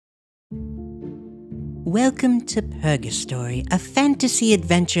Welcome to Purgastory, a fantasy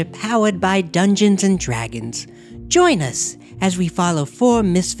adventure powered by Dungeons & Dragons. Join us as we follow four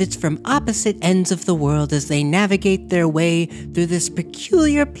misfits from opposite ends of the world as they navigate their way through this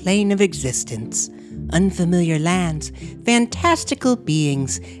peculiar plane of existence. Unfamiliar lands, fantastical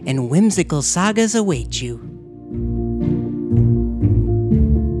beings, and whimsical sagas await you.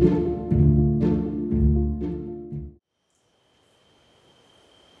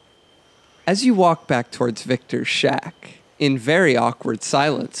 As you walk back towards Victor's shack, in very awkward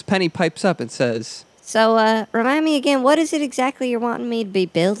silence, Penny pipes up and says, So, remind me again, what is it exactly you're wanting me to be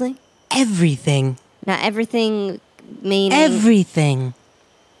building? Everything. Now, everything meaning... Everything.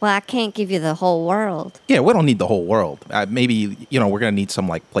 Well, I can't give you the whole world. Yeah, we don't need the whole world. Maybe, we're going to need some,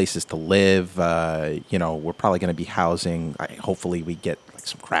 places to live. We're probably going to be housing. Hopefully we get,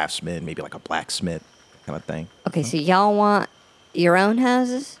 some craftsmen, maybe, a blacksmith kind of thing. Okay, so y'all want your own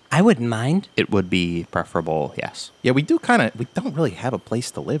houses? I wouldn't mind. It would be preferable, yes. Yeah, we don't really have a place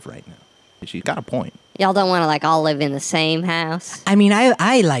to live right now. She's got a point. Y'all don't want to, all live in the same house? I mean,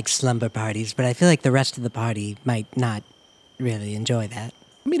 I like slumber parties, but I feel like the rest of the party might not really enjoy that.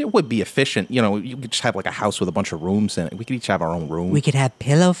 I mean, it would be efficient. You could just have, a house with a bunch of rooms in it. We could each have our own room. We could have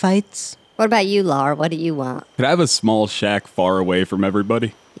pillow fights. What about you, Laura? What do you want? Could I have a small shack far away from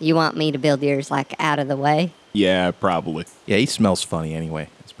everybody? You want me to build yours, out of the way? Yeah, probably. Yeah, he smells funny anyway.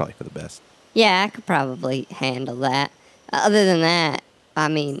 It's probably for the best. Yeah, I could probably handle that. Other than that, I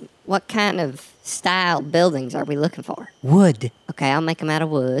mean, what kind of style buildings are we looking for? Wood. Okay, I'll make them out of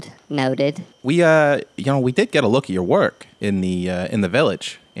wood. Noted. We did get a look at your work in the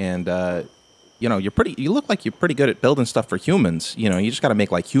village, and you look like you're pretty good at building stuff for humans. You just got to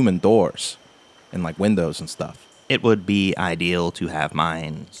make human doors and windows and stuff. It would be ideal to have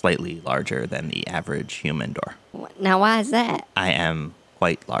mine slightly larger than the average human door. Now, why is that? I am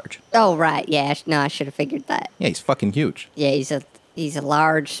quite large. Oh, right, yeah. I should have figured that. Yeah, he's fucking huge. Yeah, he's a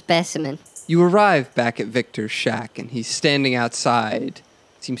large specimen. You arrive back at Victor's shack, and he's standing outside.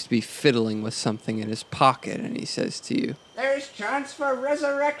 Seems to be fiddling with something in his pocket, and he says to you, There's chance for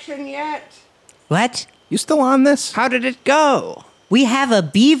resurrection yet. What? You still on this? How did it go? We have a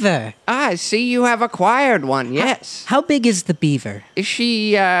beaver. I see you have acquired one, yes. How big is the beaver? Is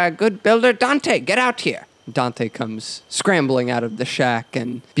she a good builder? Dante, get out here. Dante comes scrambling out of the shack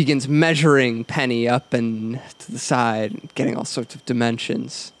and begins measuring Penny up and to the side, getting all sorts of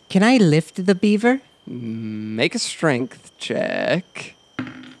dimensions. Can I lift the beaver? Make a strength check.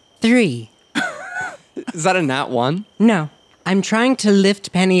 3. Is that a nat 1? No. I'm trying to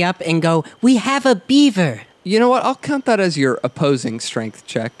lift Penny up and go, we have a beaver. You know what? I'll count that as your opposing strength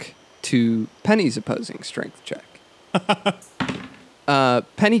check to Penny's opposing strength check.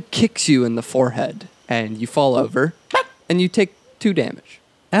 Penny kicks you in the forehead, and you fall over, and you take 2 damage.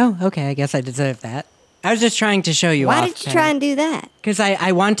 Oh, okay. I guess I deserve that. I was just trying to show you Why off, did you try and do that? Because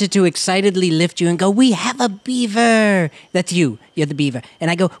I wanted to excitedly lift you and go, we have a beaver. That's you. You're the beaver.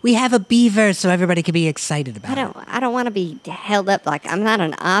 And I go, we have a beaver, so everybody can be excited about it. I don't want to be held up like I'm not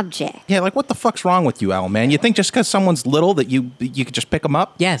an object. Yeah, what the fuck's wrong with you, Al, man? You think just because someone's little that you could just pick them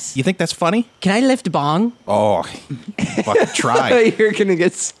up? Yes. You think that's funny? Can I lift Bong? Oh, fucking try. You're going to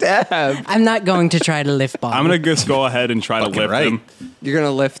get stabbed. I'm not going to try to lift Bong. I'm going to just go ahead and try to lift him. You're going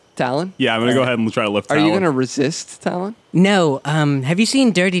to lift Talon? Yeah, I'm going to go ahead and try to lift Are Talon. you going to resist Talon? No. Have you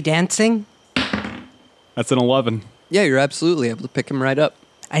seen Dirty Dancing? That's an 11. Yeah, you're absolutely able to pick him right up.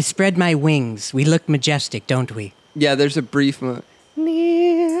 I spread my wings. We look majestic, don't we? Yeah, there's a brief moment.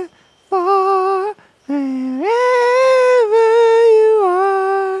 Near, far, wherever you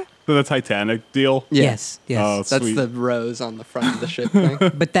are. So the Titanic deal? Yeah. Yes. Oh, Yes. That's sweet. the rose on the front of the ship thing.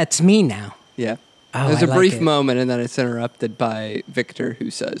 But that's me now. Yeah. Oh, There's I a like brief it. moment, and then it's interrupted by Victor, who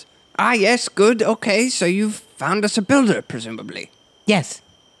says, Ah, yes, good. Okay, so you've found us a builder, presumably. Yes.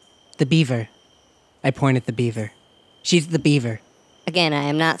 The beaver. I point at the beaver. She's the beaver. Again, I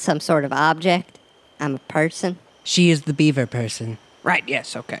am not some sort of object. I'm a person. She is the beaver person. Right,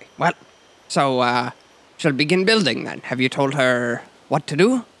 yes, okay. Well, so, she'll begin building then. Have you told her what to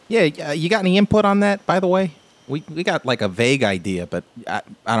do? Yeah, you got any input on that, by the way? We got a vague idea, but I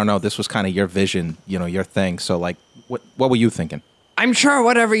don't know. This was kind of your vision, your thing. So what were you thinking? I'm sure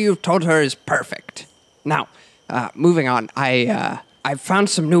whatever you've told her is perfect. Now, moving on, I've found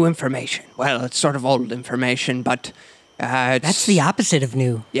some new information. Well, it's sort of old information, but it's... That's the opposite of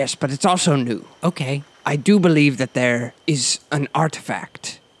new. Yes, but it's also new. Okay. I do believe that there is an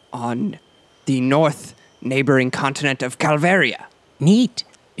artifact on the north neighboring continent of Calvaria. Neat.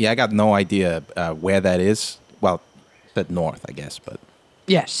 Yeah, I got no idea where that is. Well, said north, I guess, but...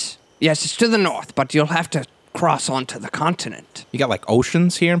 Yes, it's to the north, but you'll have to cross onto the continent. You got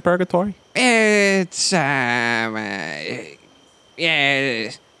oceans here in Purgatory? It's yeah,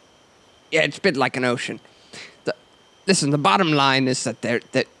 it's a bit like an ocean. Listen, the bottom line is that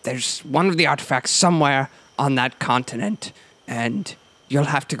there's one of the artifacts somewhere on that continent, and you'll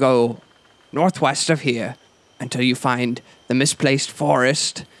have to go northwest of here until you find the Misplaced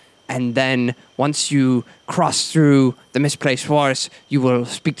Forest, and then once you cross through the Misplaced Forest, you will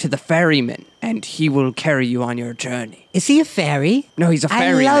speak to the Ferryman, and he will carry you on your journey. Is he a fairy? No, he's a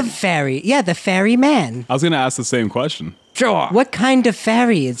ferryman. I love fairy. Yeah, the ferryman. I was going to ask the same question. Sure. What kind of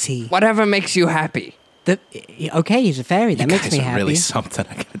fairy is he? Whatever makes you happy. Okay, he's a fairy. That makes Guys me are happy. really something,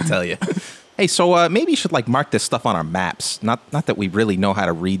 I gotta tell you. Hey, so maybe you should like mark this stuff on our maps. Not that we really know how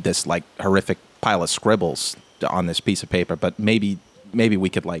to read this like horrific pile of scribbles on this piece of paper, but maybe we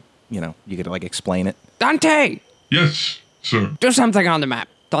could like, you could like explain it. Dante, Yes, sir. do something on the map.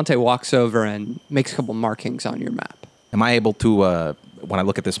 Dante walks over and makes a couple markings on your map. Am I able to, when I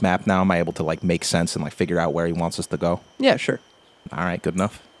look at this map now, am I able to like make sense and like figure out where he wants us to go? Yeah, sure. All right, good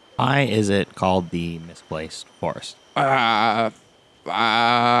enough. Why is it called the Misplaced Forest? I'm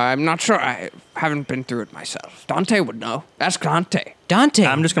not sure. I haven't been through it myself. Dante would know. Ask Dante. Dante.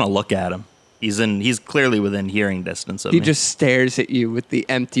 I'm just gonna look at him. He's clearly within hearing distance of He me. just stares at you with the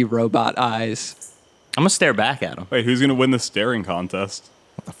empty robot eyes. I'm gonna stare back at him. Wait, who's going to win the staring contest?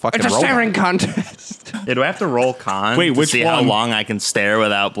 What the fuck? It's a staring contest. Do I have to roll con Wait, to which see how one? long I can stare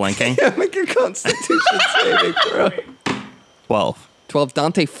without blinking? Make your Constitution saving throw. 12. 12.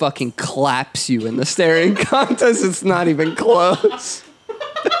 Dante fucking claps you in the staring contest. It's not even close.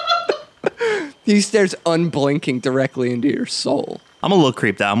 He stares unblinking directly into your soul. I'm a little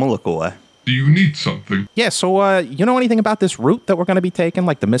creeped out. I'm gonna look away. Do you need something? Yeah, so you know anything about this route that we're going to be taking,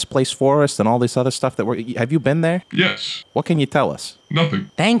 like the Misplaced Forest and all this other stuff have you been there? Yes. What can you tell us? Nothing.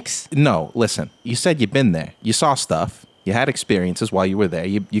 Thanks. No, listen. You said you've been there. You saw stuff. You had experiences while you were there.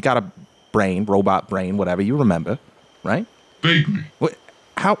 You got a brain, robot brain, whatever. You remember, right? Vaguely. What?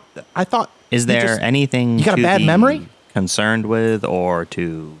 How? I thought. Is there anything you got a to bad be memory? concerned with or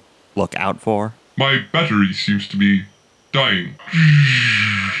to look out for? My battery seems to be dying.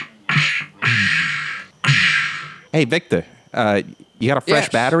 Hey, Victor. You got a fresh Yes.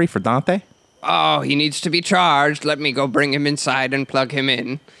 battery for Dante? Oh, he needs to be charged. Let me go bring him inside and plug him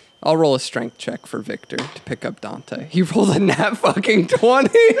in. I'll roll a strength check for Victor to pick up Dante. He rolled a nat fucking 20.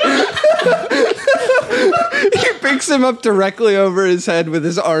 He picks him up directly over his head with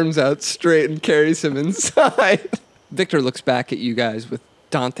his arms out straight and carries him inside. Victor looks back at you guys with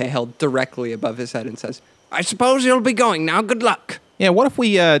Dante held directly above his head and says, I suppose you'll be going now. Good luck. Yeah, what if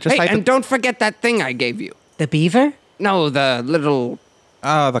we just... Hey, and don't forget that thing I gave you. The beaver? No, the little...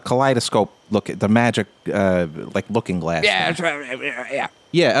 the kaleidoscope look, the magic, like looking glass. Yeah, thing. that's right. Yeah.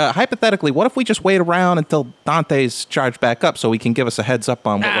 Yeah, hypothetically, what if we just wait around until Dante's charged back up so he can give us a heads up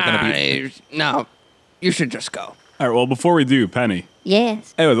on what we're going to be... No, you should just go. All right, well, before we do, Penny.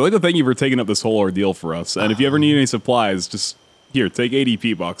 Yes. Anyways, I'd like to thank you for taking up this whole ordeal for us. And if you ever need any supplies, just here, take 80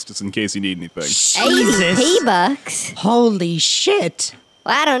 P-Bucks just in case you need anything. 80 P-Bucks? Holy shit.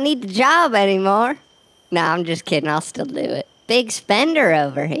 Well, I don't need the job anymore. No, I'm just kidding. I'll still do it. Big spender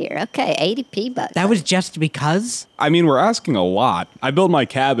over here. Okay, 80 P-Bucks. That was just because? I mean, we're asking a lot. I built my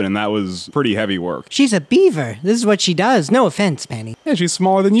cabin, and that was pretty heavy work. She's a beaver. This is what she does. No offense, Penny. Yeah, she's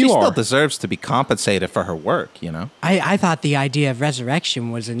smaller than She you still are. deserves to be compensated for her work, you know? I thought the idea of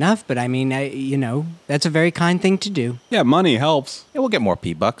resurrection was enough, but I mean, that's a very kind thing to do. Yeah, money helps. Yeah, we'll get more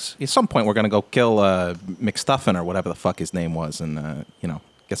P-Bucks. At some point, we're going to go kill McStuffin or whatever the fuck his name was and,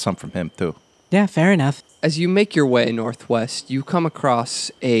 get some from him, too. Yeah, fair enough. As you make your way northwest, you come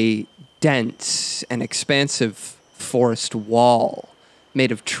across a dense and expansive forest wall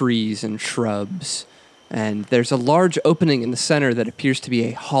made of trees and shrubs. And there's a large opening in the center that appears to be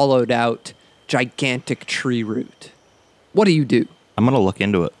a hollowed out, gigantic tree root. What do you do? I'm gonna look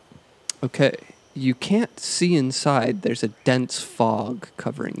into it. Okay, you can't see inside. There's a dense fog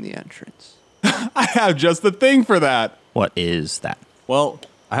covering the entrance. I have just the thing for that. What is that? Well,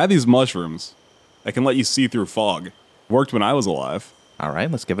 I have these mushrooms that can let you see through fog. Worked when I was alive. All right,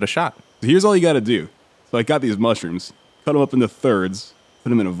 let's give it a shot. So here's all you got to do. So I got these mushrooms, cut them up into thirds,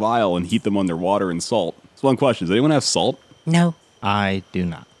 put them in a vial, and heat them under water and salt. So one question, does anyone have salt? No. I do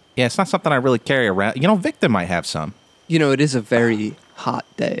not. Yeah, it's not something I really carry around. Victor might have some. You know, it is a very hot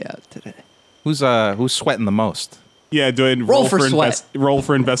day out today. Who's sweating the most? Yeah, do I Roll for sweat. roll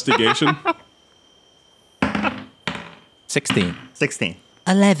for investigation? 16. 16.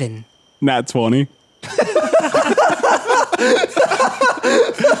 11. Nat 20.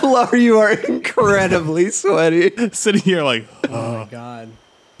 Laura, you are incredibly sweaty. Sitting here like, Oh, my God.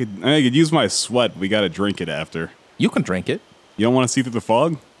 I could use my sweat. We got to drink it after. You can drink it. You don't want to see through the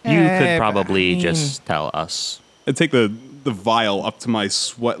fog? You could probably just tell us. I take the vial up to my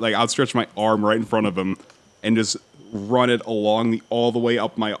sweat, like outstretch my arm right in front of him, and just run it all the way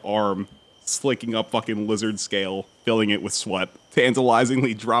up my arm, slicking up fucking lizard scale, filling it with sweat.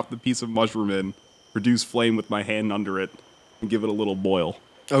 Tantalizingly drop the piece of mushroom in, produce flame with my hand under it, and give it a little boil.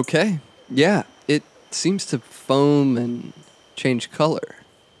 Okay. Yeah, it seems to foam and change color.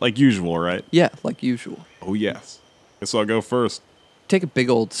 Like usual, right? Yeah, like usual. Oh yes. Guess I'll go first. Take a big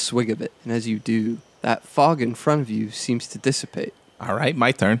old swig of it, and as you do, that fog in front of you seems to dissipate. All right,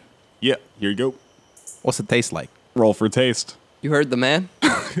 my turn. Yeah, here you go. What's it taste like? Roll for taste. You heard the man?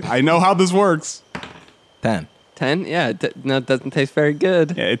 I know how this works. 10. 10? Yeah, no, it doesn't taste very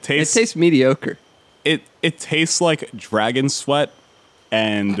good. Yeah, it tastes. It tastes mediocre. It tastes like dragon sweat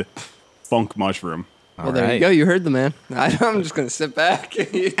and funk mushroom. Well, there you go. You heard the man. I'm just going to sit back.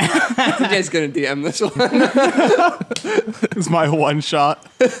 You guys going to DM this one. It's my one shot.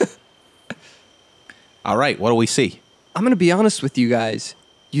 All right, what do we see? I'm going to be honest with you guys.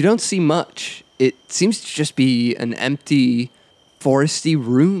 You don't see much. It seems to just be an empty, foresty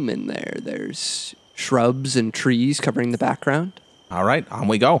room in there. There's shrubs and trees covering the background. All right, on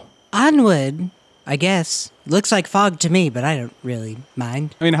we go. Onward, I guess. Looks like fog to me, but I don't really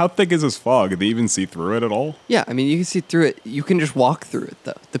mind. I mean, how thick is this fog? Did they even see through it at all? Yeah, I mean, you can see through it. You can just walk through it,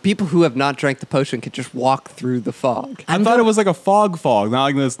 though. The people who have not drank the potion can just walk through the fog. I thought it was like a fog, not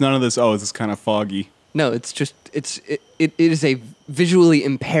like this. None of this. Oh, it's kind of foggy. No, it's just, it is a visually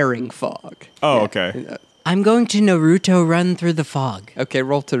impairing fog. Oh, Yeah. okay. I'm going to Naruto run through the fog. Okay,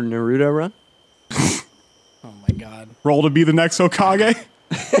 roll to Naruto run. Oh my god. Roll to be the next Hokage.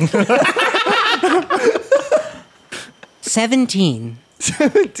 17.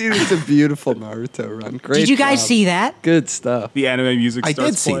 Dude, it's a beautiful Naruto run. Great Did you guys job. see that? Good stuff. The anime music I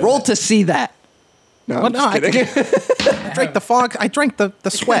starts did see playing. Roll to see that. No, I'm just kidding. I drank the fog. I drank the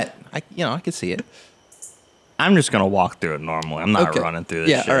sweat. I could see it. I'm just gonna walk through it normally. I'm not running through this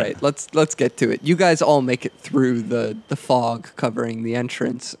Yeah, shit. all right. Let's get to it. You guys all make it through the fog covering the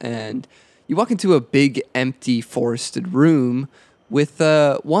entrance, and you walk into a big, empty, forested room with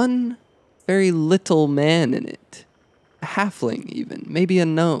one very little man in it, a halfling even, maybe a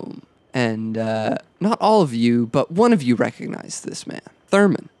gnome. And not all of you, but one of you recognize this man,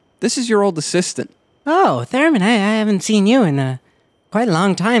 Thurman. This is your old assistant. Oh, Ferryman, I haven't seen you in quite a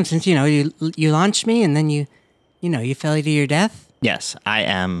long time since, you launched me and then you fell to your death. Yes, I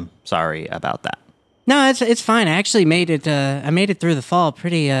am sorry about that. No, it's fine. I actually made it, I made it through the fall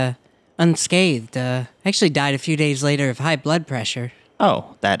pretty unscathed. I actually died a few days later of high blood pressure.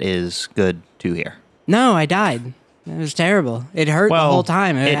 Oh, that is good to hear. No, I died. It was terrible. It hurt the Well, whole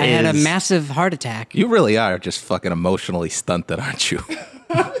time. I it had a is- massive heart attack. You really are just fucking emotionally stunted, aren't you?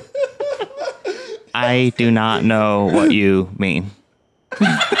 I do not know what you mean.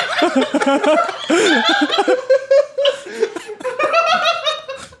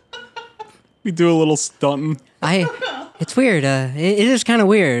 We do a little stunting. It's weird. It is kind of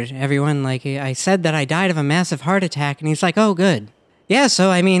weird, everyone. Like, I said that I died of a massive heart attack, and he's like, oh, good. Yeah, so,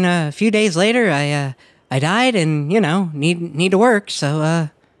 I mean, a few days later, I died and, need to work, so,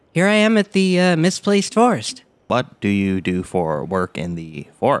 here I am at the Misplaced Forest. What do you do for work in the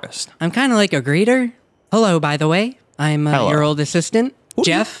forest? I'm kind of like a greeter. Hello, by the way. I'm Hello. your old assistant,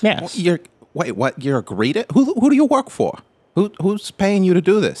 Jeff. Yes. Wait, what? You're a greeter? Who do you work for? Who's paying you to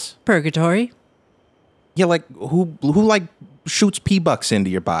do this? Purgatory. Yeah, like who like shoots P-bucks into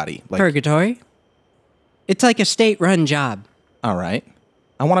your body? Like, Purgatory. It's like a state-run job. all right.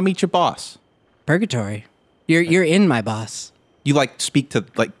 I want to meet your boss. Purgatory. You're in, my boss. You like speak to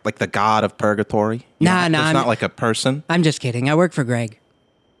like the god of purgatory? Nah, It's I'm- not like a person. I'm just kidding. I work for Greg.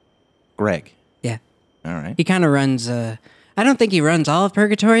 Greg. Yeah. All right. He kind of runs, I don't think he runs all of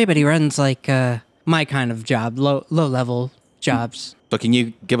Purgatory, but he runs like my kind of job, low-level jobs. So can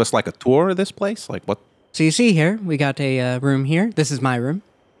you give us like a tour of this place? Like what? So you see here, we got a room here. This is my room,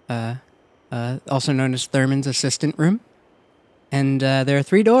 also known as Thurman's assistant room. And there are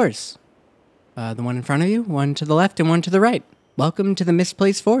 3 doors. The one in front of you, one to the left, and one to the right. Welcome to the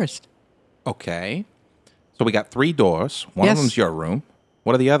Misplaced Forest. Okay. So we got 3 doors. One Yes. of them's your room.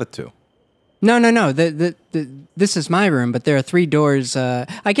 What are the other 2? No. This is my room, but there are 3 doors.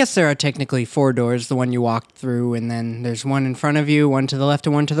 I guess there are technically 4 doors, the one you walked through, and then there's one in front of you, one to the left,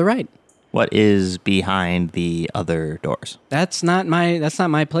 and one to the right. What is behind the other doors? That's not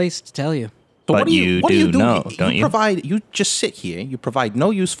my place to tell you. So But what do you what do know, don't you? You just sit here. You provide no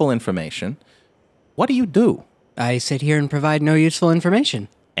useful information. What do you do? I sit here and provide no useful information.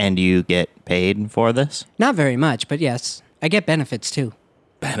 And you get paid for this? Not very much, but yes. I get benefits too.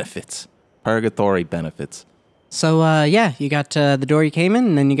 Benefits. Purgatory benefits. So, yeah, you got the door you came in,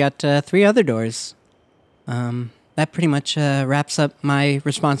 and then you got 3 other doors. That pretty much wraps up my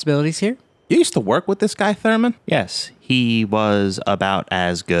responsibilities here. You used to work with this guy, Thurman? Yes, he was about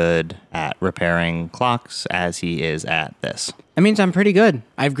as good at repairing clocks as he is at this. That means I'm pretty good.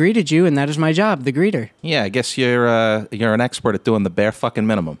 I've greeted you, and that is my job, the greeter. Yeah, I guess you're an expert at doing the bare fucking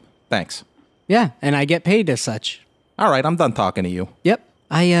minimum. Thanks. Yeah, and I get paid as such. All right, I'm done talking to you. Yep.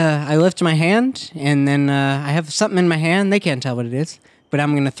 I lift my hand, and then I have something in my hand. They can't tell what it is, but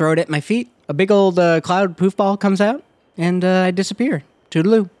I'm going to throw it at my feet. A big old cloud poof ball comes out, and I disappear.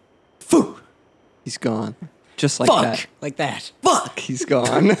 Toodaloo. Foo! He's gone. Just like Fuck! that. Like that. Fuck! He's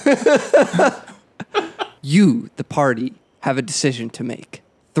gone. You, the party, have a decision to make.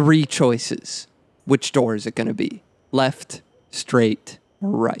 3 choices. Which door is it going to be? Left, straight, or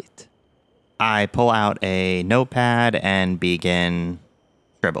right? I pull out a notepad and begin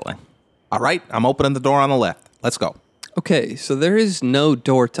scribbling. All right, I'm opening the door on the left. Let's go. Okay, so there is no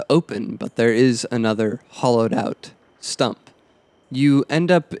door to open, but there is another hollowed out stump. You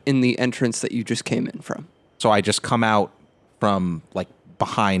end up in the entrance that you just came in from. So I just come out from, like,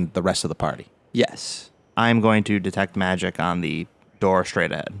 behind the rest of the party. Yes. I'm going to detect magic on the door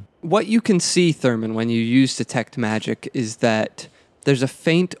straight ahead. What you can see, Thurman, when you use Detect Magic is that there's a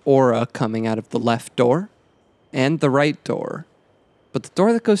faint aura coming out of the left door and the right door, but the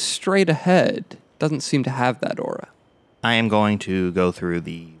door that goes straight ahead doesn't seem to have that aura. I am going to go through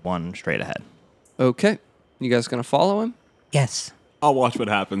the one straight ahead. Okay. You guys gonna follow him? Yes. I'll watch what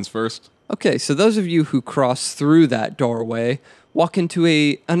happens first. Okay, so those of you who cross through that doorway walk into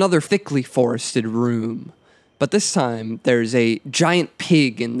another thickly forested room. But this time, there's a giant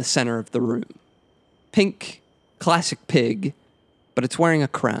pig in the center of the room. Pink, classic pig, but it's wearing a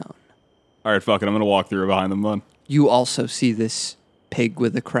crown. All right, fuck it. I'm going to walk through behind them then. You also see this pig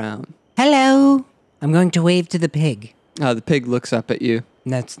with a crown. Hello. I'm going to wave to the pig. The pig looks up at you,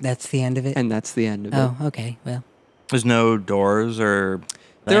 That's the end of it? and that's the end of it. Oh, okay. Well, There's no doors or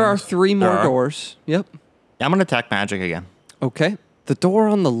There are things? 3 more There are? doors. Yep. Yeah, I'm going to detect magic again. Okay. The door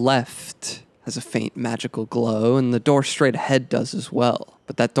on the left has a faint magical glow, and the door straight ahead does as well.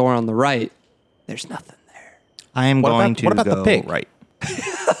 But that door on the right, there's nothing there. I am going to what about go the pig? right.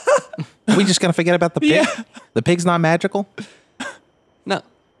 Are we just going to forget about the pig? Yeah. The pig's not magical? No.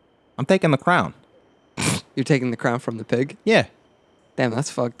 I'm taking the crown. You're taking the crown from the pig? Yeah. Damn, that's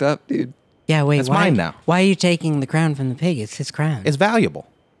fucked up, dude. yeah, wait. It's why, mine now. Why are you taking the crown from the pig? It's his crown. It's valuable.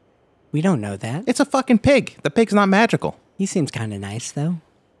 We don't know that. It's a fucking pig. The pig's not magical. He seems kind of nice, though.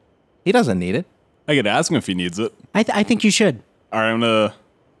 He doesn't need it. I could ask him if he needs it. I think you should. All right, I'm gonna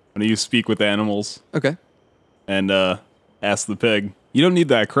use speak with animals Okay. and ask the pig. You don't need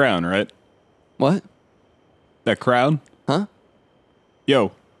that crown, right? What? That crown? Huh?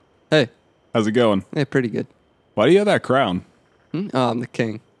 Yo, Hey. how's it going? Hey, pretty good. Why do you have that crown? Oh, I'm the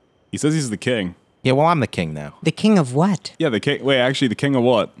king. He says he's the king. Yeah, well, I'm the king now. The king of what? Yeah, the king. Wait, actually, the king of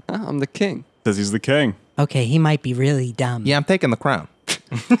what? I'm the king. Says he's the king. Okay, he might be really dumb. Yeah, I'm taking the crown.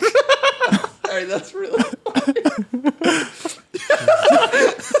 All right, that's really...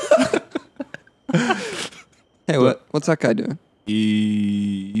 Hey, what's that guy doing?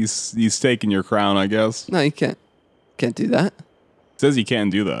 He's taking your crown, I guess. No, you can't. Can't do that. Says he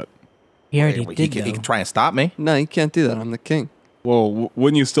can't do that. He already He did, can, he though. can try and stop me. No, you can't do that. I'm the king. Well,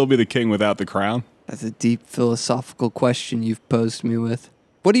 wouldn't you still be the king without the crown? That's a deep philosophical question you've posed me with.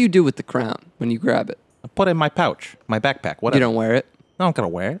 What do you do with the crown when you grab it? I put it in my pouch, my backpack, whatever. You don't wear it? No, I'm going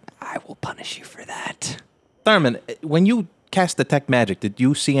to wear it. I will punish you for that. Thurman, when you cast Detect Magic, did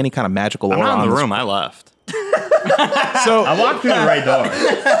you see any kind of magical I'm aura not in on the this- room. I left. So I walked through the right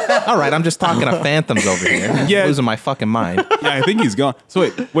door. All right, I'm just talking to phantoms over here. Yeah. Losing my fucking mind. yeah, I think he's gone. So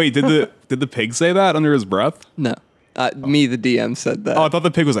wait, did the pig say that under his breath? No. Me, the DM, said that. Oh, I thought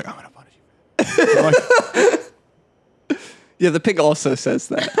the pig was like, I'm gonna punish you. I'm like, Yeah, the pig also says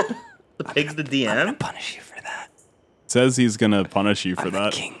that. The pig's the DM? Punish you for that. says he's gonna punish you for I'm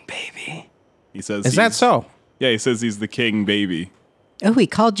that. the king, baby. He says Is that he's- so? Yeah, he says he's the king baby. Oh, he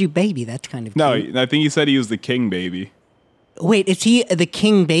called you baby. That's kind of No, cute. I think he said he was the king baby. Wait, is he the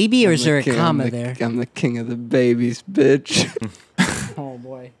king baby, or is there a comma there? I'm the king of the babies, bitch. Oh,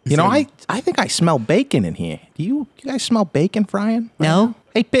 boy. You know, I think I smell bacon in here. Do you guys smell bacon frying? No?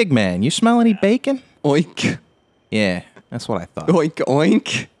 Hey, pig man, you smell any bacon? Oink. Yeah, that's what I thought. Oink,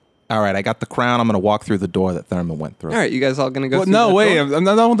 oink. All right, I got the crown. I'm going to walk through the door that Thurman went through. All right, you guys all going to go Well, through no, that wait, door? I'm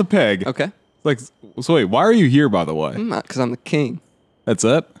not done with the pig. Okay. Like, so wait, why are you here, by the way? I'm not, because I'm the king. That's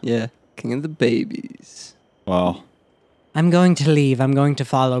it? Yeah, king of the babies. Well, I'm going to leave. I'm going to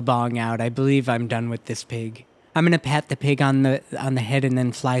follow Bong out. I believe I'm done with this pig. I'm going to pat the pig on the head and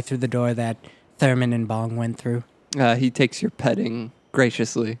then fly through the door that Thurman and Bong went through. He takes your petting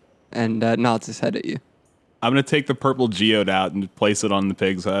graciously and nods his head at you. I'm going to take the purple geode out and place it on the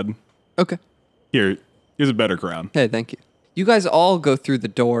pig's head. Okay. Here's a better crown. Hey, thank you. You guys all go through the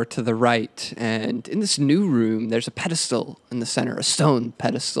door to the right, and in this new room, there's a pedestal in the center, a stone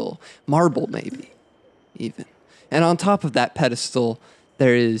pedestal, marble maybe, even. And on top of that pedestal,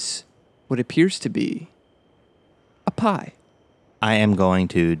 there is what appears to be a pie. I am going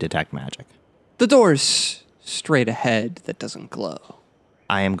to detect magic. The door's straight ahead that doesn't glow.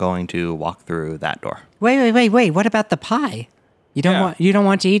 I am going to walk through that door. Wait. What about the pie? You don't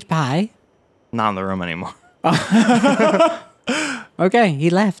want to eat pie? Not in the room anymore. Okay, he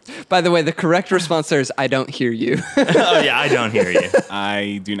left. By the way, the correct response there is, I don't hear you. Oh, yeah, I don't hear you.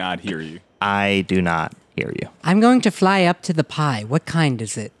 I do not hear you. I do not hear you. I'm going to fly up to the pie. What kind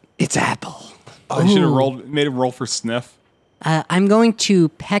is it? It's apple. Oh, you should have made a roll for sniff. I'm going to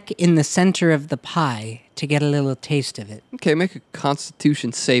peck in the center of the pie to get a little taste of it. Okay, make a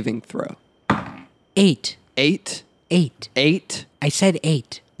constitution saving throw. 8. 8? 8. 8? I said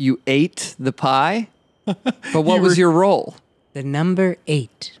 8. You ate the pie? But what was your roll? The number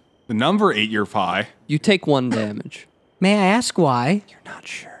 8. The number 8 your pie. You take 1 damage. May I ask why? You're not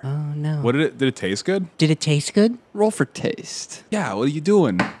sure. Oh, no. What did it taste good? Did it taste good? Roll for taste. Yeah, what are you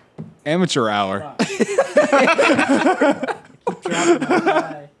doing? Amateur hour.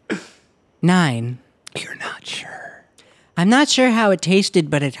 9. You're not sure. I'm not sure how it tasted,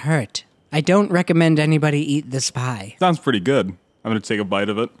 but it hurt. I don't recommend anybody eat this pie. Sounds pretty good. I'm going to take a bite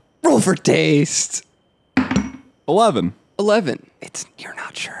of it. Roll for taste. 11. 11. You're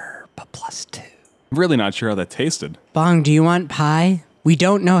not sure, but +2. I'm really not sure how that tasted. Bong, do you want pie? We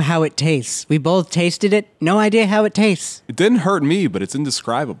don't know how it tastes. We both tasted it. No idea how it tastes. It didn't hurt me, but it's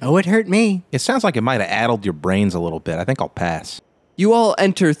indescribable. Oh, it hurt me. It sounds like it might have addled your brains a little bit. I think I'll pass. You all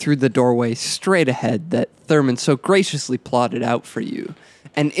enter through the doorway straight ahead that Thurman so graciously plotted out for you.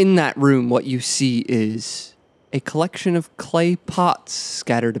 And in that room, what you see is a collection of clay pots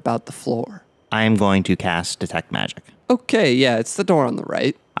scattered about the floor. I am going to cast Detect Magic. Okay, yeah, it's the door on the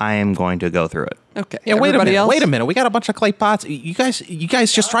right. I am going to go through it. Okay. Yeah, wait a Everybody minute. else? Wait a minute. We got a bunch of clay pots. You guys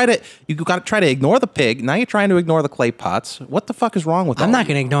just got to try to ignore the pig. Now you're trying to ignore the clay pots. What the fuck is wrong with that? I'm not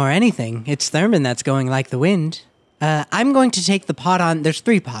going to ignore anything. It's Thurman that's going like the wind. I'm going to take the pot on. There's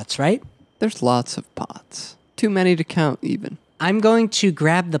 3 pots, right? There's lots of pots. Too many to count, even. I'm going to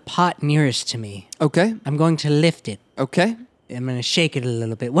grab the pot nearest to me. Okay. I'm going to lift it. Okay. I'm going to shake it a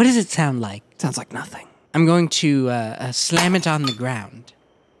little bit. What does it sound like? Sounds like nothing. I'm going to slam it on the ground.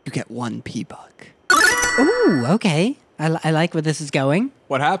 You get 1 P-buck. Ooh, okay. I like where this is going.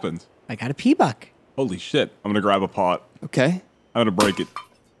 What happened? I got a P-buck. Holy shit. I'm going to grab a pot. Okay. I'm going to break it.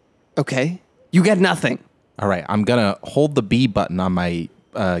 Okay. You get nothing. All right, I'm gonna hold the B button on my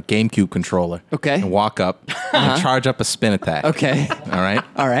GameCube controller. Okay. And walk up and charge up a spin attack. Okay. All right.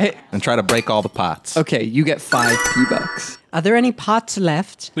 All right. And try to break all the pots. Okay, you get 5 P-bucks. Are there any pots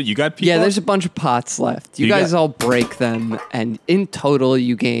left? But you got people? Yeah, there's a bunch of pots left. You You guys got- all break them, and in total,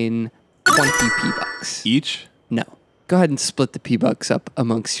 you gain 20 P-bucks. Each? No. Go ahead and split the P-bucks up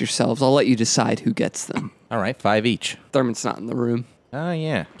amongst yourselves. I'll let you decide who gets them. All right, 5 each. Thurman's not in the room. Oh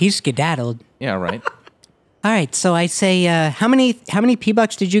yeah. He's skedaddled. Yeah. Right. All right, so I say, how many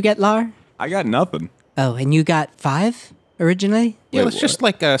P-bucks did you get, Lar? I got nothing. Oh, and you got 5 originally? Yeah. Let's just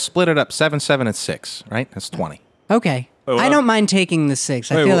split it up 7, 7, and 6. Right. That's 20. Okay. Wait, what I up? don't mind taking the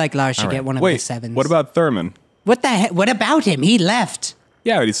 6. I Wait, feel what- like Lar should all right. get one of the Wait, 7s. what about Thurman? What the heck? What about him? He left.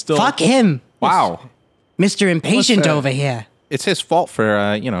 Yeah, but he's still... Fuck him. Wow. Mr. Impatient over here. It's his fault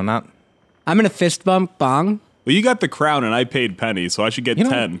for not. I'm going to fist bump Bong. Well, you got the crown and I paid Penny, so I should get You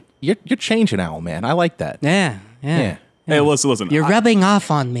know, 10. You're changing now, man. I like that. Yeah. Yeah. Hey, listen. You're rubbing off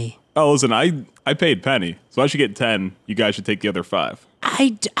on me. Listen, I paid Penny, so I should get 10. You guys should take the other 5.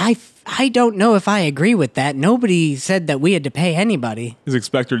 I don't know if I agree with that. Nobody said that we had to pay anybody. Is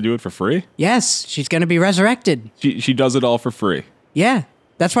expect her to do it for free? Yes, she's going to be resurrected. She does it all for free. Yeah.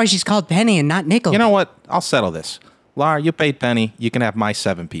 That's why she's called Penny and not Nickel. You know what? I'll settle this. Lar, you paid Penny. You can have my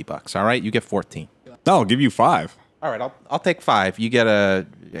 7 P-bucks. All right. You get 14. No, I'll give you 5. All right. I'll take 5. You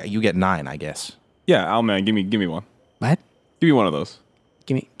get 9, I guess. Yeah, Owlman, give me one. What? Give me one of those.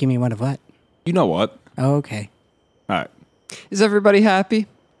 Give me one of what? You know what? Oh, okay. All right. Is everybody happy?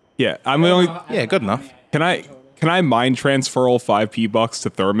 Yeah, I'm only... Yeah, good enough. Can I mind transfer all 5 P-bucks to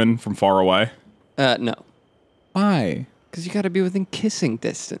Thurman from far away? No. Why? Because you got to be within kissing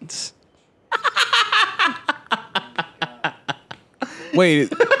distance. Wait,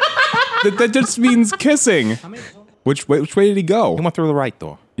 that just means kissing. Which way did he go? He went through the right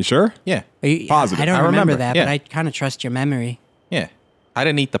door. You sure? Yeah. Positive. Positive. I don't I remember remember, that, yeah. but I kind of trust your memory. Yeah. I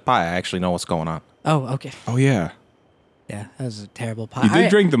didn't eat the pie. I actually know what's going on. Oh, okay. Oh, yeah. Yeah, that was a terrible pie. You did All right.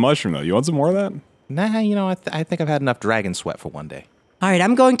 drink the mushroom, though. You want some more of that? Nah, I think I've had enough dragon sweat for one day. All right,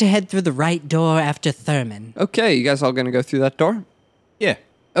 I'm going to head through the right door after Thurman. Okay, you guys all going to go through that door? Yeah.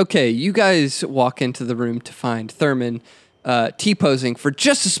 Okay, you guys walk into the room to find Thurman T-posing for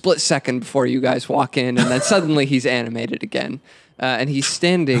just a split second before you guys walk in, and then suddenly he's animated again. And he's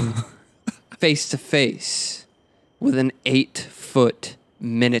standing face to face with an 8-foot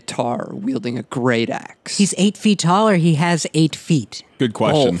minotaur wielding a great axe. He's 8 feet tall, or he has 8 feet? Good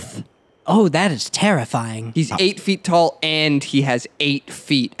question. Both. Oh, that is terrifying. He's 8 feet tall and he has 8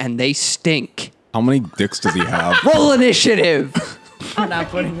 feet, and they stink. How many dicks does he have? Roll initiative. We're not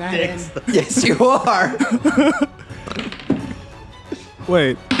putting that in. Yes, you are.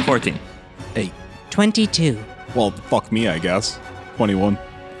 Wait. 14. 22. Well, fuck me, I guess. 21.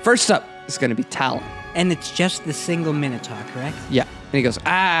 First up is going to be Talon. And it's just the single Minotaur, correct? Yeah. And he goes,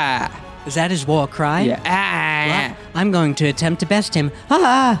 ah. Is that his war cry? Yeah. Ah. I'm going to attempt to best him.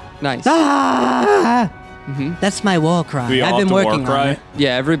 Ah! Nice. Ah! That's my war cry. Do we all I've been have to working war cry? on it.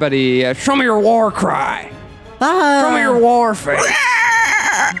 Yeah, everybody, show me your war cry. Ah! Show me your war face.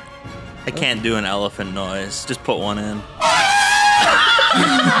 I can't do an elephant noise. Just put one in.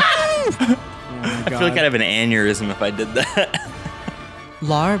 I feel like I'd have an aneurysm if I did that.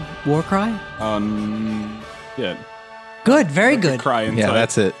 Lar, war cry? Yeah. Good, very good. Cry inside. Yeah,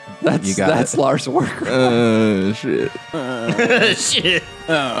 that's it. You got That's it. Lars' war cry. Shit. Shit.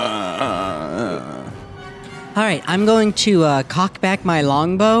 All right, I'm going to cock back my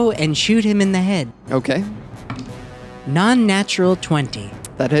longbow and shoot him in the head. Okay, Non-natural 20.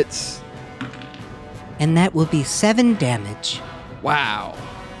 that hits. And that will be 7 damage, Wow,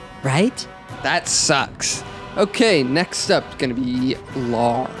 right? that sucks. Okay, next up is going to be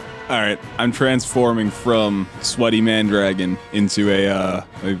Lar. All right, I'm transforming from sweaty man dragon into a,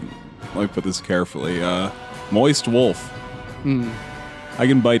 let me put this carefully, moist wolf. I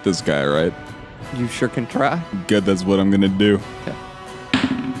can bite this guy, right? You sure can try. Good, that's what I'm gonna do. Okay.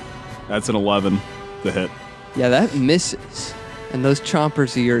 That's an 11 to hit. Yeah, that misses. And those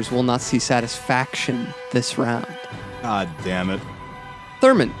chompers of yours will not see satisfaction this round. God damn it.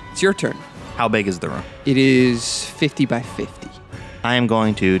 Thurman, it's your turn. How big is the room? It is 50 by 50. I am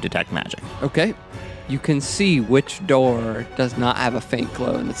going to detect magic. Okay. You can see which door does not have a faint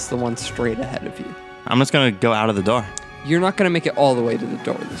glow, and it's the one straight ahead of you. I'm just going to go out of the door. You're not going to make it all the way to the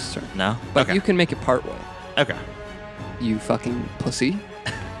door this turn. No? But Okay. you can make it part way. Okay. You fucking pussy.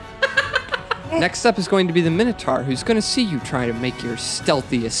 Next up is going to be the Minotaur, who's going to see you try to make your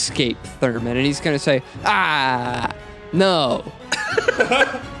stealthy escape, Thurman, and he's going to say, ah, no.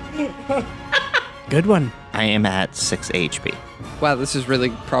 Good one. I am at 6 HP. Wow, this is really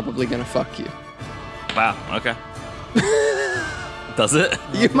probably going to fuck you. Wow. Okay. Does it?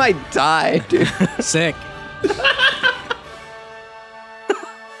 You might die, dude. Sick.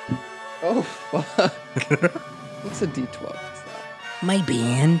 Oh, fuck. What's a D12? What's that? My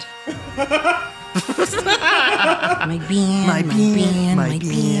band. my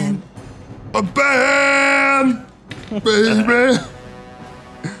band. A band, baby.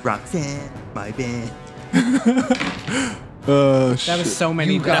 Roxanne, my band. That was so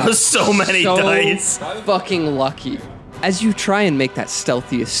many. You got That was so many dice. fucking lucky. As you try and make that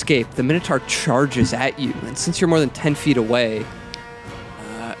stealthy escape, the Minotaur charges at you, and since you're more than 10 feet away,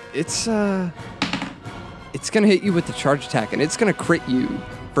 it's gonna hit you with the charge attack, and it's gonna crit you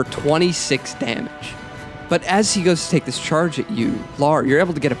for 26 damage. But as he goes to take this charge at you, Lar, you're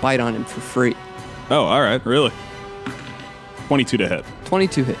able to get a bite on him for free. Oh, all right, really? 22 to hit.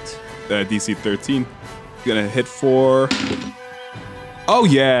 22 hits. DC 13. Gonna hit for... Oh,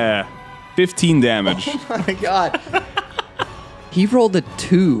 yeah. 15 damage. Oh my god. He rolled a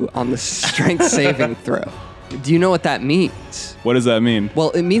 2 on the strength saving throw. Do you know what that means? What does that mean?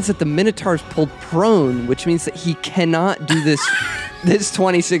 Well, it means that the Minotaur's pulled prone, which means that he cannot do this this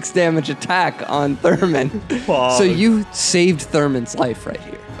 26 damage attack on Thurman. So you saved Thurman's life right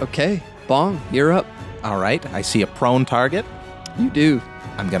here. Okay, Bong, you're up. All right, I see a prone target. You do.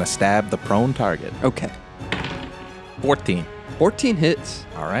 I'm going to stab the prone target. Okay. 14. 14 hits.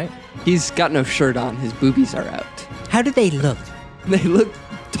 All right. He's got no shirt on. His boobies are out. How do they look? They look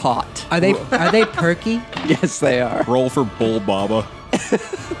taut. Are they perky? Yes, they are. Roll for Bull Baba.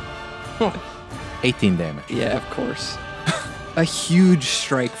 18 damage. Yeah, of course. A huge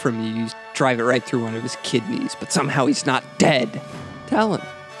strike from you. You drive it right through one of his kidneys, but somehow he's not dead. Talon.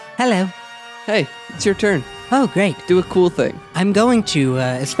 Hello. Hey, it's your turn. Oh, great. Do a cool thing. I'm going to,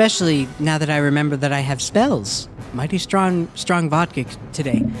 especially now that I remember that I have spells. Mighty strong vodka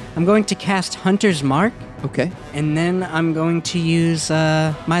today. I'm going to cast Hunter's Mark Okay. And then I'm going to use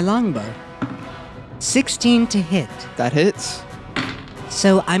my longbow. 16 to hit. That hits.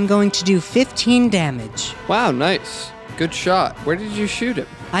 So I'm going to do 15 damage. Wow, nice. Good shot. Where did you shoot him?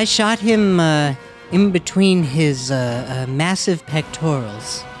 I shot him in between his massive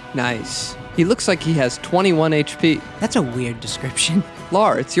pectorals. Nice. He looks like he has 21 HP. That's a weird description.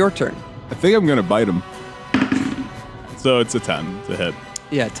 Lar, it's your turn. I think I'm gonna bite him. So it's a 10 to hit.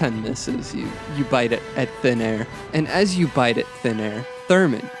 Yeah, 10 misses. You bite it at thin air. And as you bite at thin air,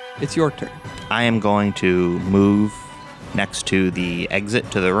 Thurman, it's your turn. I am going to move next to the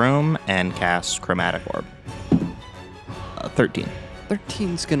exit to the room and cast Chromatic Orb. 13.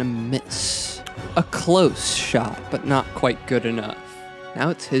 13's gonna miss. A close shot, but not quite good enough. Now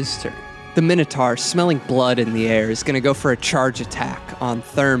it's his turn. The Minotaur, smelling blood in the air, is gonna go for a charge attack on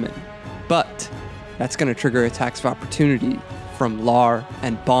Thurman. But that's gonna trigger attacks of opportunity from Lar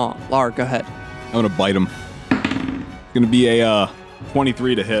and Bong. Lar, go ahead. I'm gonna bite him. It's gonna be a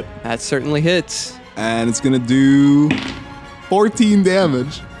 23 to hit. That certainly hits. And it's gonna do 14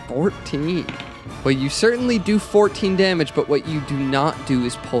 damage. 14. Well, you certainly do 14 damage, but what you do not do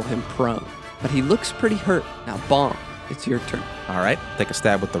is pull him prone. But he looks pretty hurt. Now, Bong, it's your turn. All right, take a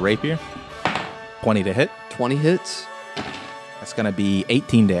stab with the rapier. 20 to hit. 20 hits. That's going to be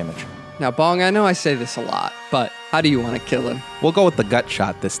 18 damage. Now, Bong, I know I say this a lot, but how do you want to kill him? We'll go with the gut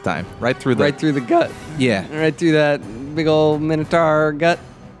shot this time. Right through the... Right through the gut. Yeah. Right through that big old Minotaur gut.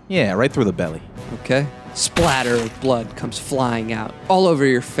 Yeah, right through the belly. Okay. Splatter of blood comes flying out all over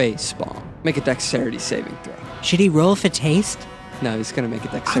your face, Bong. Make a dexterity saving throw. Should he roll for taste? No, he's going to make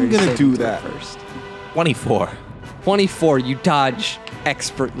a dexterity I'm gonna saving do throw that. first. 24. 24, you dodge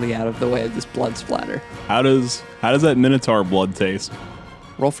expertly out of the way of this blood splatter. How does that Minotaur blood taste?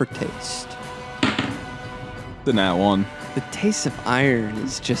 Roll for taste. The nat 1. The taste of iron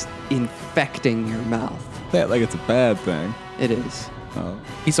is just infecting your mouth. That like it's a bad thing. It is. Oh.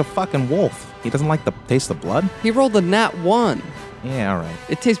 He's a fucking wolf. He doesn't like the taste of blood? He rolled a nat 1. Yeah, all right.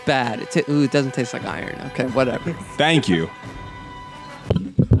 It tastes bad. It doesn't taste like iron. Okay, whatever. Thank you.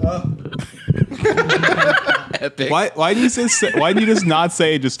 Epic. Why do you say? Why do you just not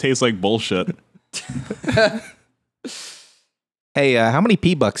say it just tastes like bullshit? Hey, how many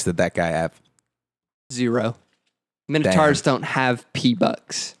P-Bucks did that guy have? 0. Minotaurs don't have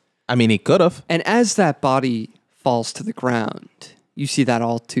P-Bucks. I mean, he could have. And as that body falls to the ground, you see that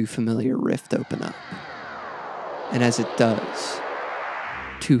all too familiar rift open up. And as it does,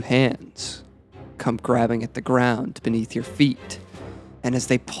 2 hands come grabbing at the ground beneath your feet. And as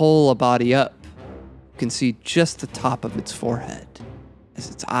they pull a body up, you can see just the top of its forehead as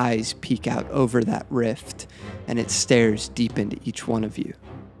its eyes peek out over that rift, and it stares deep into each one of you,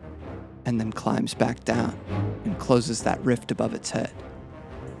 and then climbs back down and closes that rift above its head.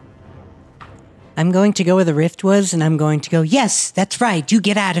 I'm going to go where the rift was, and I'm going to go, yes, that's right. You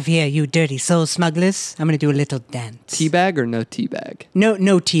get out of here, you dirty soul smugglers. I'm going to do a little dance. Teabag or no teabag? No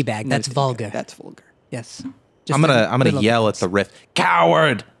teabag. That's teabag. vulgar. That's vulgar. Yes. I'm gonna yell at the rift.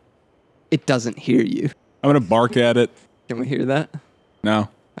 Coward! It doesn't hear you. I'm gonna bark at it. Can we hear that? No.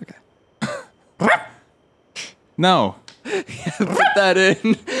 Okay. No. Put that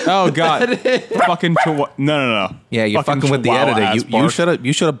in. Oh God. Fucking no. Yeah, you're fucking with the chihuahua editor. ass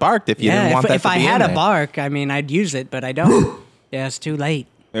You should have barked if you didn't want that if to I be had in a there. bark, I mean, I'd use it, but I don't. Yeah, it's too late.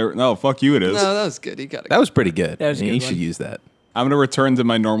 No, fuck you. It is. No, that was good. He got it. That was pretty good. That was a You good should one. use that. I'm gonna return to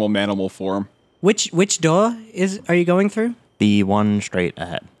my normal manimal form. Which door are you going through? The one straight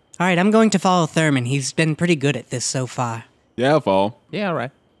ahead. All right, I'm going to follow Thurman. He's been pretty good at this so far. Yeah, fall. Yeah, all right.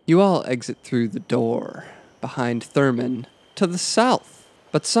 You all exit through the door behind Thurman to the south,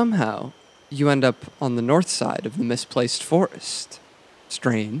 but somehow you end up on the north side of the Misplaced forest.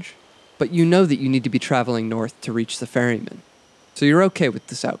 Strange, but you know that you need to be traveling north to reach the Ferryman, so you're okay with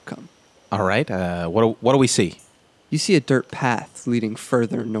this outcome. All right. What do we see? You see a dirt path leading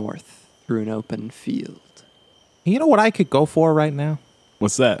further north through an open field. You know what I could go for right now?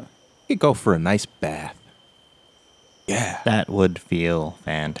 What's that? I could go for a nice bath. Yeah. That would feel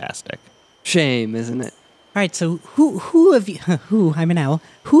fantastic. Shame, isn't it? All right, so who of you? I'm an owl.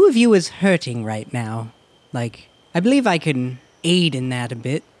 Who of you is hurting right now? Like, I believe I can aid in that a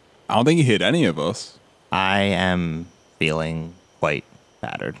bit. I don't think he hit any of us. I am feeling quite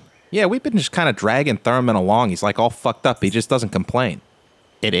battered. Yeah, we've been just kind of dragging Thurman along. He's like all fucked up. He just doesn't complain.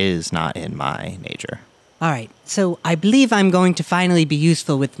 It is not in my nature. All right, so I believe I'm going to finally be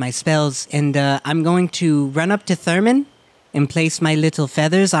useful with my spells, and I'm going to run up to Thurman and place my little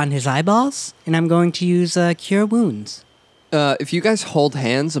feathers on his eyeballs, and I'm going to use Cure Wounds. If you guys hold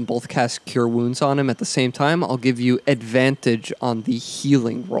hands and both cast Cure Wounds on him at the same time, I'll give you advantage on the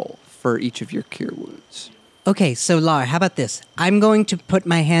healing roll for each of your cure wounds. Okay, so Lar, how about this? I'm going to put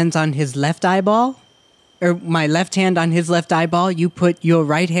my hands on his left eyeball, or my left hand on his left eyeball. You put your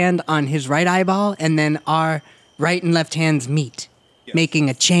right hand on his right eyeball, and then our right and left hands meet, making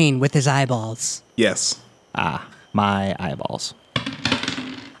a chain with his eyeballs. Yes. My eyeballs.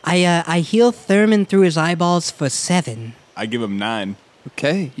 I heal Thurman through his eyeballs for 7. I give him 9.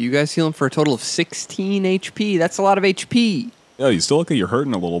 Okay, you guys heal him for a total of 16 HP. That's a lot of HP. Oh, you still look like you're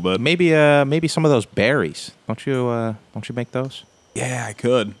hurting a little bit. Maybe some of those berries. Don't you make those? Yeah, I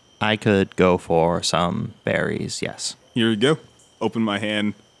could. I could go for some berries, yes. Here you go. Open my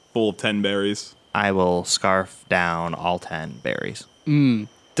hand full of 10 berries. I will scarf down all 10 berries.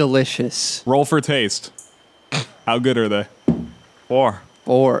 Delicious. Roll for taste. How good are they? 4.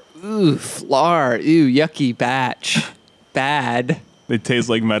 Ooh, Flar. Ooh, yucky batch. Bad. They taste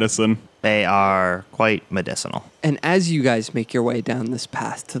like medicine. They are quite medicinal. And as you guys make your way down this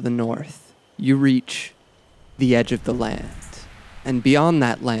path to the north, you reach the edge of the land. And beyond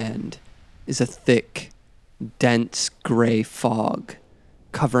that land is a thick, dense gray fog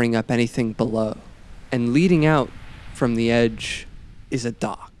covering up anything below. And leading out from the edge is a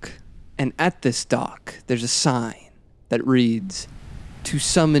dock. And at this dock, there's a sign that reads, "To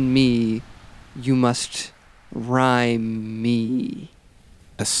summon me, you must rhyme me."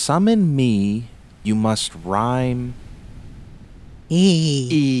 To summon me, you must rhyme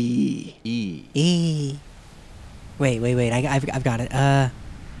E. E. E. Wait. I've got it. I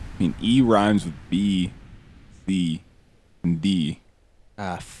mean, E rhymes with B, C, and D.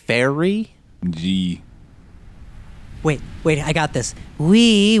 fairy. G. Wait, I got this.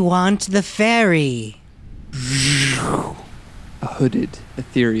 We want the ferry. A hooded,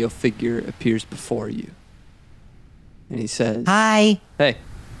 ethereal figure appears before you. And he says, Hi. "Hey,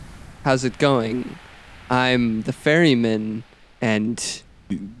 how's it going? I'm the ferryman, and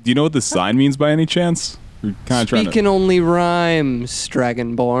Do you know what this sign means by any chance? We're kind of trying speaking only rhymes,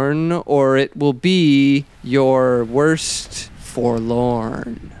 Dragonborn, or it will be your worst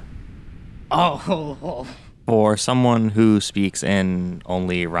forlorn." Oh. For someone who speaks in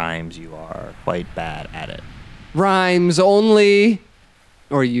only rhymes, you are quite bad at it. Rhymes only,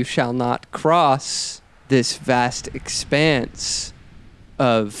 or you shall not cross this vast expanse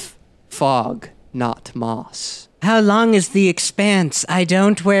of fog, not moss. How long is the expanse? I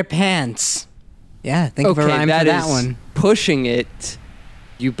don't wear pants. Yeah, think of a rhyme for that is one. pushing it.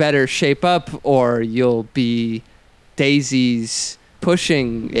 You better shape up, or you'll be daisies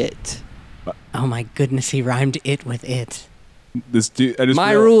pushing it. Oh my goodness, he rhymed it with it. This dude.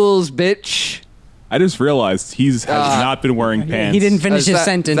 My rules, bitch. I just realized has not been wearing pants. He didn't finish Is his that-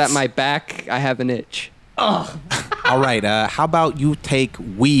 sentence. Is that my back? I have an itch. All right. How about you take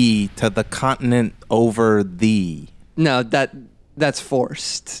we to the continent over thee? No, that's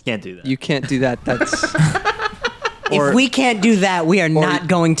forced. Can't do that. You can't do that. That's if we can't do that, we are not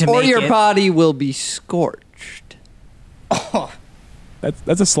going to or make your it. body will be scorched.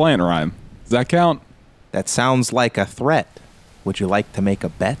 That's a slant rhyme. Does that count? That sounds like a threat. Would you like to make a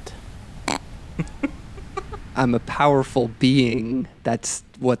bet? I'm a powerful being. That's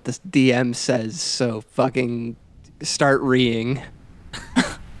what the DM says. So fucking start reeing.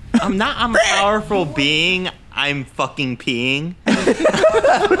 I'm a powerful being. I'm fucking peeing.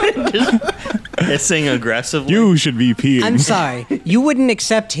 Just hissing aggressively. You should be peeing. I'm sorry. You wouldn't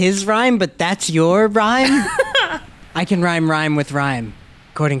accept his rhyme, but that's your rhyme? I can rhyme with rhyme,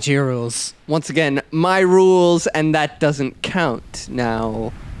 according to your rules. Once again, my rules, and that doesn't count.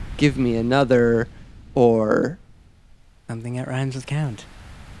 Now, give me another, or Something that rhymes with count.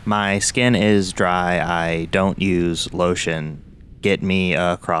 My skin is dry. I don't use lotion. Get me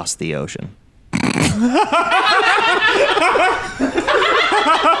across the ocean.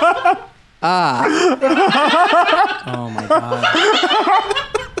 Oh my god.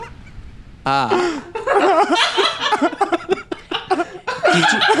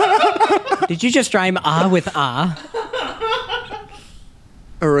 Did you just rhyme with a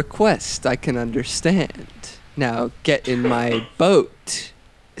request I can understand. Now, get in my boat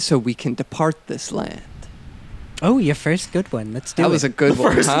so we can depart this land. Oh, your first good one. Let's do it. That was a good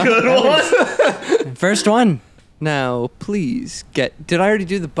one, huh? First one. Now, please get. Did I already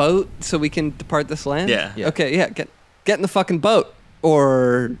do the boat so we can depart this land? Yeah. Okay, yeah. Get in the fucking boat,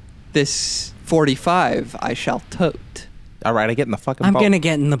 or this 45 I shall tote. All right, I get in the fucking I'm boat. gonna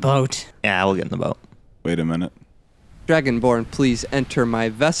get in the boat. Yeah, we'll get in the boat. Wait a minute. Dragonborn, please enter my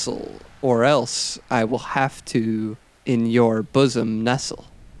vessel, or else I will have to in your bosom nestle.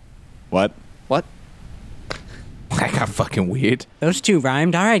 What? What? That got fucking weird. Those two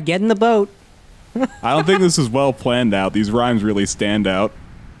rhymed. All right, get in the boat. I don't think this is well planned out. These rhymes really stand out.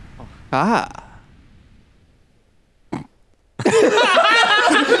 Ah.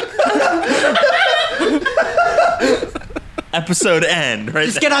 Episode end, right?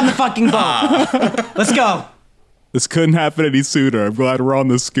 Just get on the fucking boat. Let's go. This couldn't happen any sooner. I'm glad we're on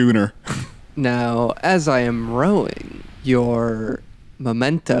the schooner. Now, as I am rowing, your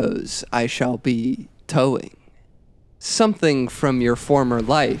mementos I shall be towing. Something from your former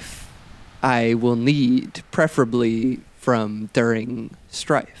life I will need, preferably from during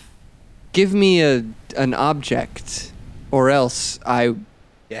strife. Give me an object, or else I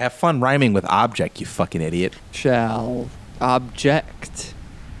Yeah, have fun rhyming with object, you fucking idiot. shall object.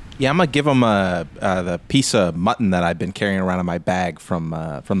 Yeah, I'm gonna give him the piece of mutton that I've been carrying around in my bag from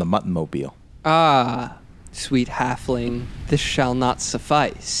the mutton mobile. Ah, sweet halfling, this shall not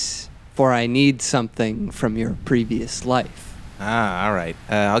suffice, for I need something from your previous life. Ah, all right.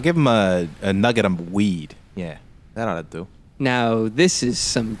 I'll give him a nugget of weed. Yeah, that ought to do. Now, this is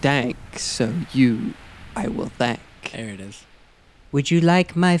some dank, so you I will thank. There it is. Would you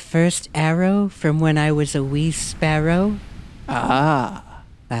like my first arrow from when I was a wee sparrow? Ah.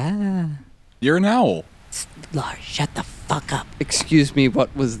 You're an owl. Lars, shut the fuck up. Excuse me,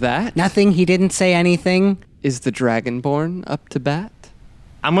 what was that? Nothing, he didn't say anything. Is the Dragonborn up to bat?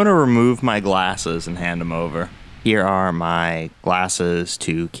 I'm going to remove my glasses and hand them over. Here are my glasses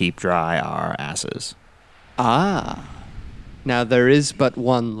to keep dry our asses. Ah. Now there is but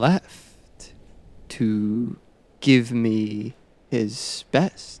one left to give me his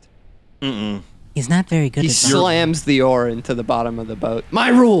best. He's not very good He at that. slams the oar into the bottom of the boat. My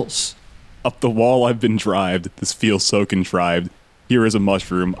rules! Up the wall I've been drived. This feels so contrived. Here is a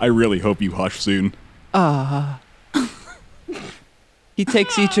mushroom. I really hope you hush soon. He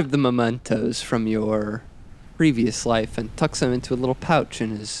takes each of the mementos from your previous life and tucks them into a little pouch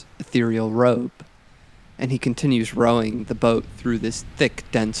in his ethereal robe. And he continues rowing the boat through this thick,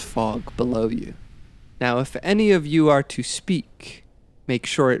 dense fog below you. Now, if any of you are to speak, make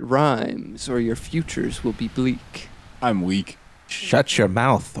sure it rhymes, or your futures will be bleak. I'm weak. Shut your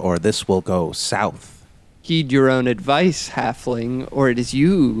mouth, or this will go south. Heed your own advice, halfling, or it is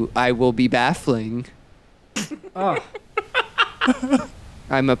you I will be baffling. I'm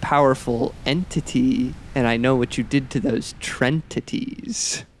a powerful entity, and I know what you did to those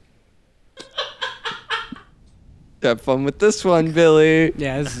Trentities. Have fun with this one, Billy.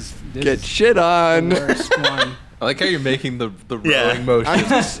 Yeah, this is Get shit on. the worst one. I like how you're making the Yeah. rowing motion. I'm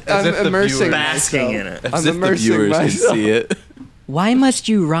if the immersing viewers- Basking in it. I'm As if the immersing viewers can myself. see it. Why must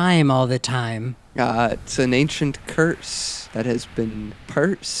you rhyme all the time? It's an ancient curse that has been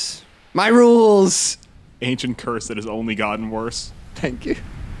purse. My rules. Ancient curse that has only gotten worse. Thank you.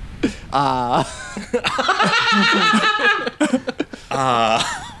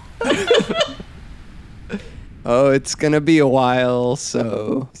 Oh, it's gonna be a while,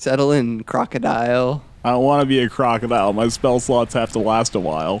 so settle in, crocodile. I don't want to be a crocodile. My spell slots have to last a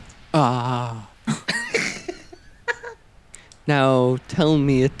while. Now tell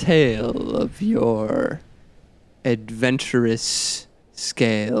me a tale of your adventurous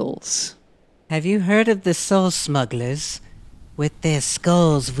scales. Have you heard of the soul smugglers? With their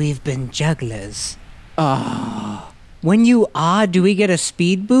skulls, we've been jugglers. When you do we get a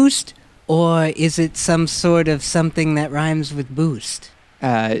speed boost? Or is it some sort of something that rhymes with boost?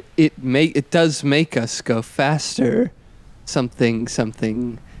 It does make us go faster. Something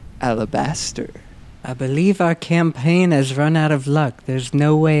alabaster. I believe our campaign has run out of luck. There's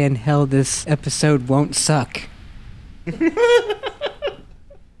no way in hell this episode won't suck.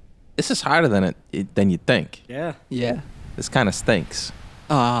 This is harder than you'd think. Yeah. Yeah. This kind of stinks.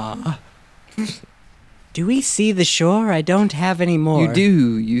 Do we see the shore? I don't have any more. You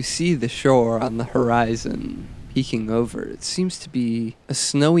do. You see the shore on the horizon peeking over. It seems to be a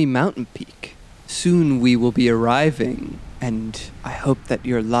snowy mountain peak. Soon we will be arriving, and I hope that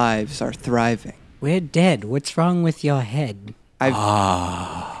your lives are thriving. We're dead. What's wrong with your head?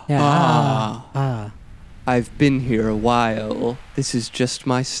 Yeah. I've been here a while. This is just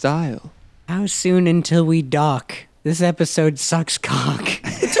my style. How soon until we dock? This episode sucks cock.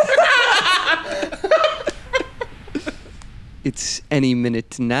 It's any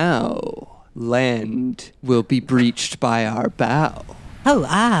minute now. Land will be breached by our bow. Oh,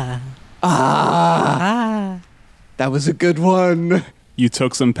 That was a good one. You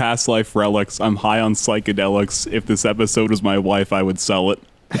took some past life relics. I'm high on psychedelics. If this episode was my wife, I would sell it.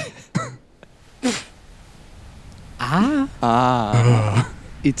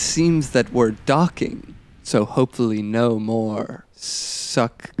 It seems that we're docking, so hopefully no more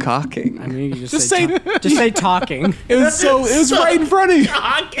suck cocking. I mean, you Just say, just say talking. it was right in front of you.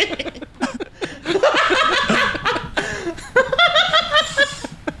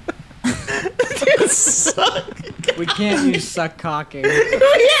 We can't use suck cocking. We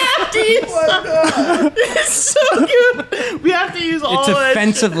have to use It's so good. We have to use all It's of that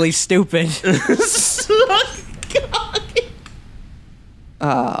offensively stupid. Suck cocking.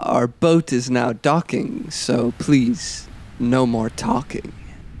 Our boat is now docking, so please, no more talking.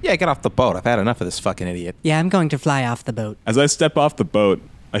 Yeah, get off the boat. I've had enough of this fucking idiot. Yeah, I'm going to fly off the boat. As I step off the boat,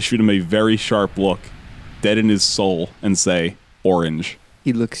 I shoot him a very sharp look, dead in his soul, and say, orange.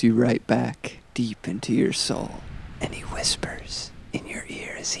 He looks you right back, deep into your soul, and he whispers in your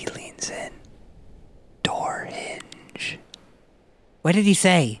ear as he leans in. Door hinge. What did he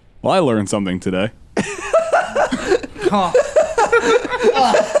say? Well, I learned something today.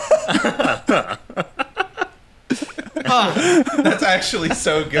 That's actually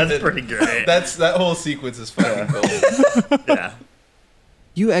so good. That's pretty great. That whole sequence is fucking cool. Yeah.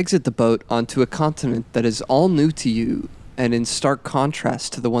 You exit the boat onto a continent that is all new to you and in stark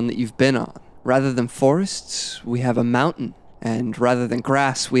contrast to the one that you've been on. Rather than forests, we have a mountain, and rather than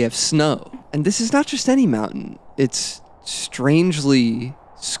grass, we have snow. And this is not just any mountain, it's strangely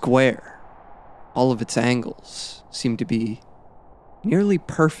square. All of its angles seem to be nearly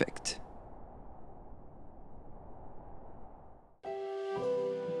perfect.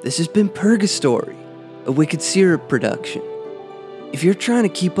 This has been Purgastory, a Wicked Syrup production. If you're trying to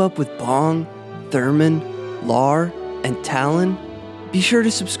keep up with Bong, Thurman, Lar, and Talon, be sure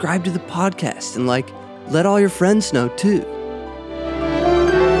to subscribe to the podcast and let all your friends know too.